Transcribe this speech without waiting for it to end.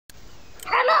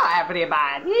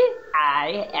everybody,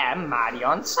 I am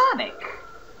Marioandsonic.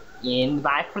 And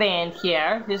my friend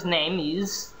here, his name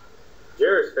is...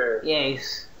 Fair.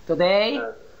 Yes. Today,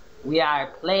 we are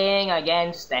playing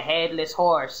against the headless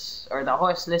horse, or the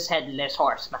horseless headless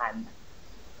horseman.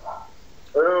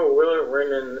 Oh, we're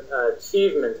in an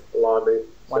achievement lobby.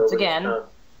 Once again. So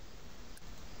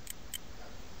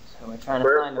we're trying to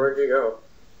find him. Where'd you go?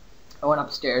 I went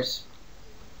upstairs.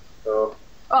 Oh.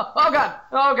 Oh god!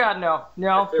 Oh god, no.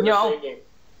 No, no.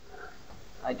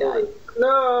 I died. No.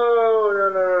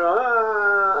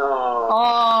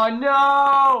 Oh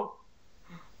no!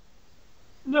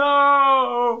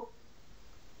 No!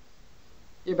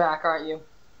 You're back, aren't you?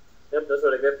 Yep, that's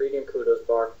what I get for eating kudos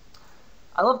bar.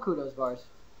 I love kudos bars.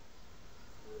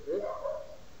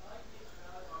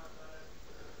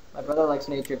 My brother likes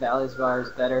Nature Valley's bars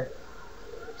better.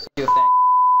 So you fat.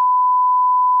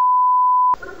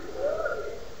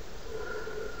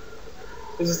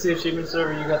 Is this the achievement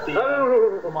server you got the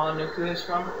monoculus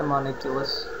from? The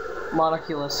monoculus.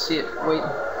 Monoculus. Shit. Wait.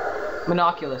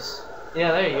 Monoculus.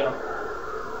 Yeah, there you go.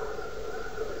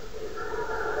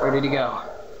 Where did he go?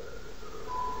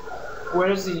 Where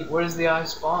does the eye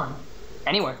spawn?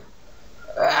 Anywhere.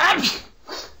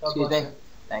 Excuse me.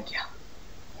 Thank you.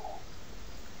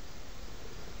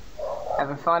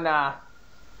 Having fun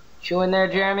chewing there,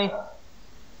 Jeremy?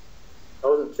 I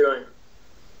wasn't chewing.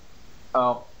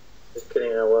 Oh. Just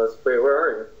kidding, I was. Wait, where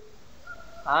are you?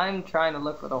 I'm trying to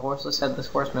look for the horseless headless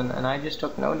horseman, and I just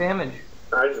took no damage.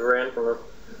 I just ran from him.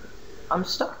 I'm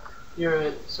stuck.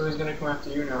 So he's gonna come after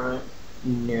you now, right?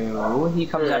 No, he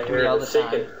comes after me all the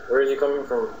time. Where is he coming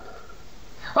from?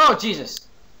 Oh, Jesus!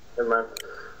 Never mind.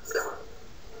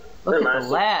 Look at the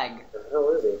lag. Where the hell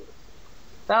is he?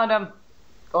 Found him.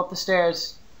 Go up the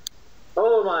stairs.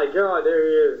 Oh my god, there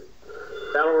he is.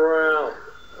 Battle Royale.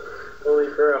 Holy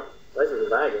crap. Why is he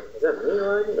lagging? Is that me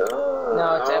lagging? Oh,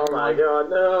 no, it's everyone. Oh my god,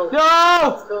 no!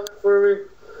 No! It's coming for me.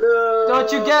 No!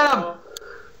 Don't you get him!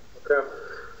 Okay.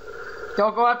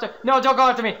 Don't go after... No, don't go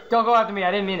after me! Don't go after me,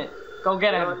 I didn't mean it. Go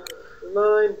get him.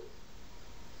 Mine.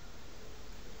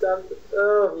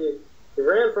 Oh, he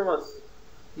ran from us.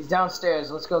 He's downstairs,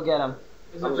 let's go get him.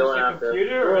 Is it just a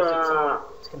computer or is it someone?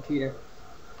 It's a computer.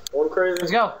 One crazy.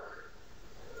 Let's go.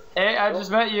 Hey, I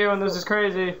just met you and this is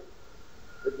crazy.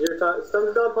 Your time.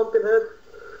 Stomach down, Pumpkinhead.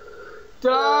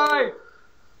 Die!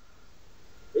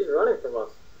 He's running from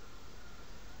us.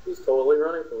 He's totally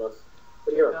running from us.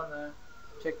 Where'd you go? Down there.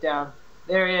 Check down.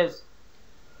 There he is.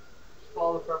 Just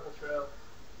follow the purple trail.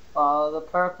 Follow the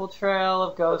purple trail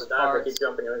of ghost parts. Keep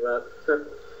jumping like that.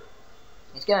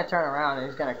 He's gonna turn around and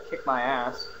he's gonna kick my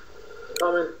ass.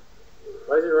 Coming.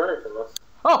 Why is he running from us?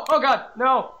 Oh god,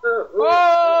 no!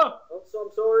 Oh! I'm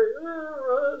sorry.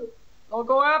 Run! Don't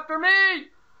go after me!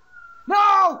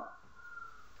 No!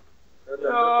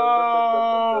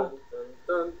 No!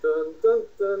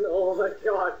 Oh my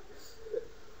god!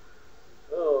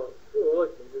 Oh,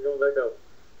 look, he's going back up.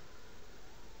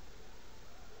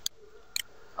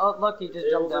 Oh, look, he just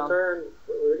jumped down.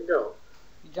 Where'd he go?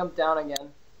 He jumped down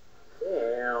again.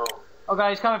 Damn. Oh god,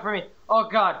 he's coming for me. Oh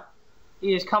god.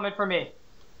 He is coming for me.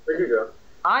 Where'd you go?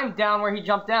 I'm down where he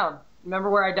jumped down. Remember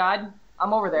where I died?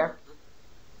 I'm over there.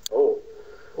 Oh.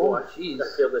 Oh, jeez. I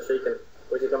feel the shaking.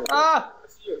 Where's he coming from? Ah! I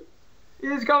see you.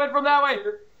 He's coming from that way.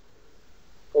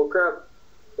 Oh crap.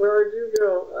 Where'd you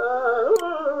go?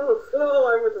 Oh,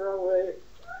 I went the wrong way.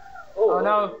 Oh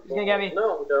no, he's gonna get me.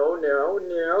 No.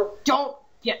 Don't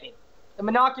get me. The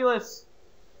monoculus.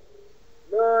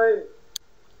 Mine.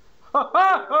 Ha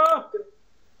ha ha!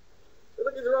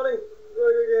 Look, he's running. He's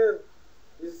running again.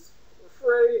 He's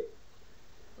afraid.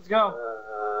 Let's go.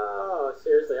 Oh,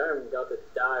 seriously, I am about to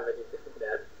die if I do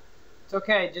that. It's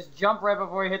okay, just jump right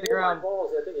before you hit the ground. My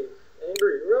balls. I think he's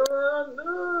angry. Run!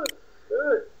 No!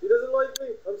 He doesn't like me.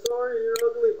 I'm sorry, you're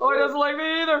ugly. Oh, he doesn't like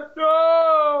me either.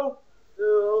 No! No,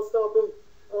 I'll stop him.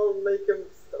 I'll make him.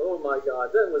 Oh my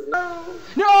god, that was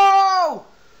no!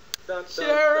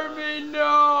 Jeremy,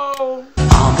 no!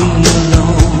 I'll be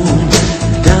alone,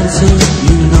 dancing,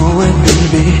 you know it,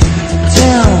 baby.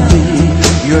 Tell me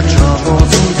your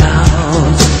troubles and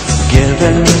doubts,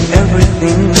 giving me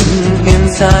everything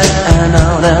inside and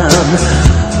out, and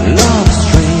love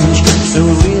strange, so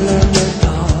real in the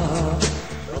dark.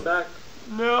 Come back.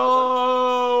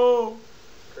 No!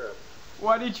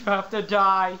 Why did you have to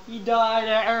die? He died,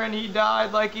 Aaron. He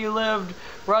died like he lived,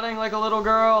 running like a little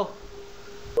girl.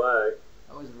 Lag.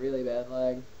 That was really bad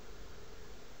lag.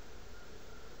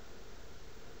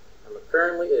 I'm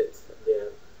apparently it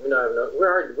again.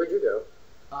 Where'd you go?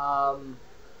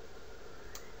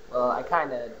 Well, I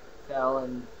kind of fell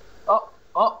and... Oh!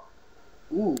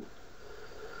 Ooh.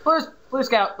 Blue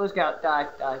Scout, Blue Scout, die,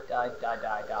 die, die, die,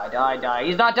 die, die, die, die.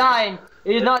 He's not dying.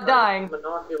 He's not dying.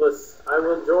 Monoculous. I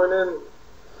will join in.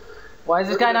 Why is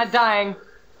this guy not dying?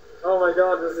 Oh my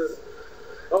god, this is...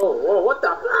 Oh, whoa, what the...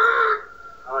 Oh,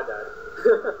 I died.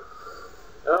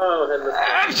 Oh,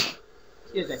 headless.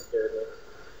 Excuse me. Scared me.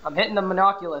 I'm hitting the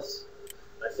monoculous.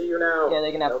 I see you now. Yeah,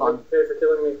 they can have Don't fun. pay for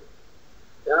killing me.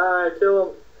 Die, kill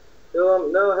him. Kill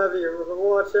him. No, Heavy,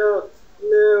 watch out.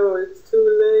 No, it's too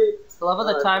late. I love how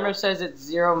the timer says it's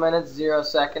 0 minutes, 0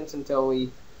 seconds until we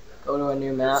go to a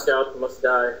new The map. scout must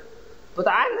die. But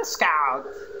I'm the scout.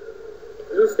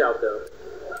 Blue scout, though.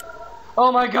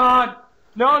 Oh my god!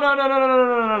 No, no, no, no, no, no,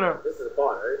 no, no, no. This is a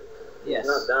bot, right? Yes. He's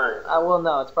not dying. I will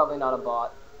know, it's probably not a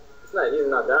bot. It's not, he's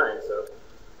not dying, so...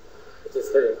 It's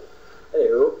just hitting.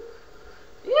 Anywho.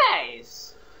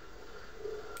 Yes!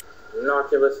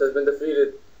 Monoculous has been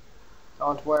defeated.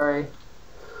 Don't worry.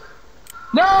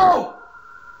 No!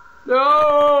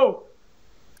 No!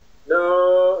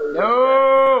 No!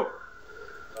 No!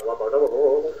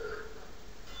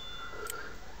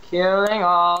 Killing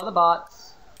all the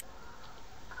bots.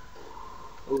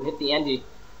 Ooh, hit the Engie.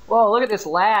 Whoa, look at this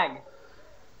lag.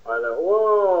 I know.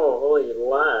 Whoa! Holy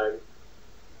lag.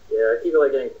 Yeah, I keep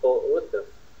like getting pulled. What the?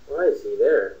 Why is he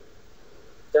there?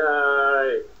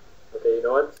 Die! Okay, you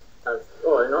know what?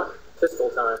 Oh, you know what? Pistol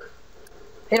time.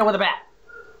 Hit him with a bat.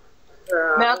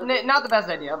 Not the best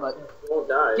idea, but He won't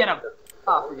die. get him.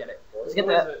 Oh, forget it. Let's get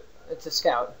What is that. it? It's a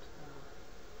scout.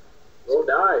 He won't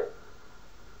die.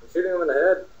 I'm shooting him in the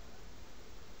head.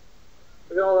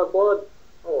 Look at all that blood.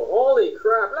 Oh, holy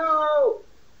crap! No!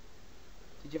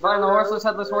 Did you find the horseless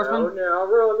headless horseman? No, no,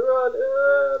 run!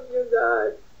 You die.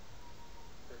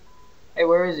 Hey,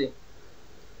 where is he?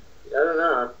 I don't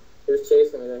know. He was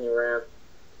chasing me, then he ran.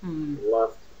 Hmm.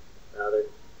 Left. Rather.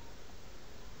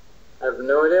 I have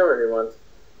no idea where he went.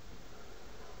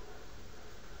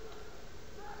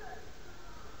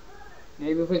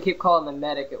 Maybe if we keep calling the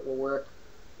medic, it will work.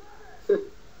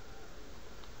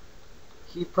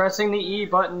 Keep pressing the E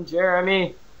button,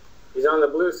 Jeremy. He's on the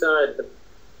blue side.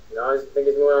 No, I think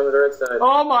he's moving on the red side.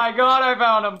 Oh my god, I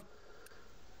found him!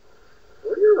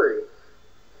 Where are you?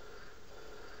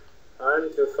 Time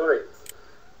to fight.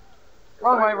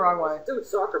 Wrong way, wrong way. Dude,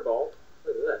 soccer ball.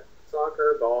 What is that?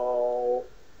 Soccer ball.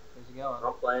 Where's he going?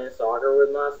 I'm playing soccer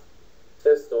with my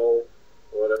pistol.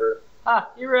 Or whatever. Ah,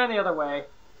 he ran the other way.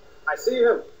 I see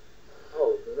him.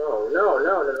 Oh, no.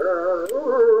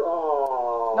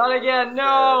 Oh. Not again,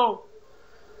 no!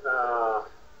 You I'll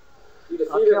defeated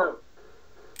kill him.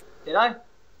 Did I? Yep.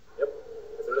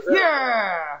 That's what it said.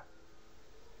 Yeah!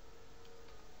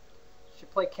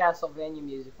 Should play Castlevania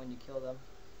music when you kill them.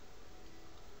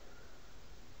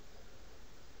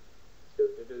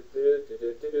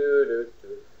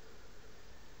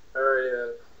 Alright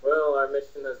then. Well, our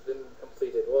mission has been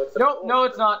completed. Well, except Nope, no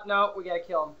it's not. No, we gotta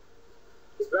kill him.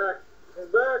 He's back. He's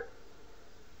back.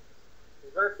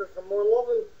 He's back for some more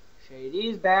loving.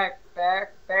 Shady's back again.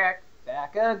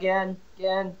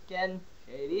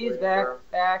 Shady's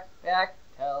back.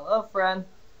 Tell a friend.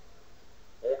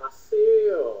 Hey, I see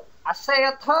you. I say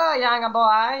it too, young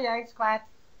boy. Yes, quite.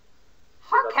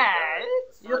 Okay,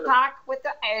 you talk with the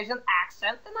Asian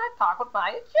accent and I talk with my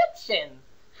Egyptian.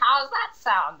 How's that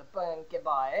sound, bunky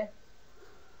boy?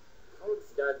 How would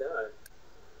this guy die?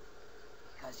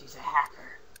 Because he's a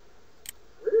hacker.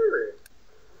 Really?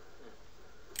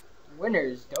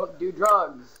 Winners don't do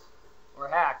drugs. Or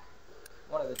hack.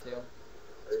 One of the two.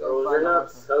 Let's go Rolls find your the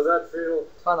nuts. horseman. How's that feel?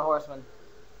 Let's find the horseman.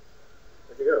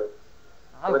 Where'd you go?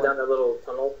 I Went went. down that little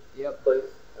tunnel Yep. place.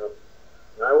 Oh.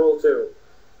 I will too.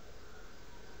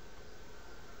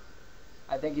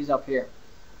 I think he's up here.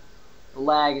 The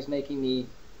lag is making me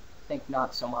think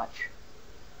not so much.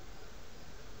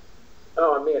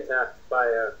 Oh, I'm being attacked by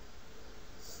a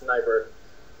sniper.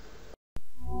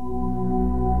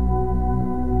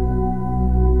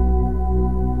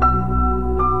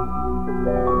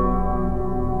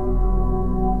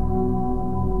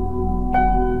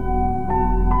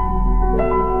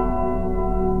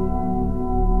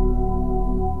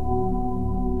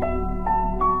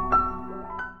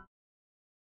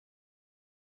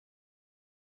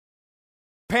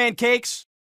 Pancakes?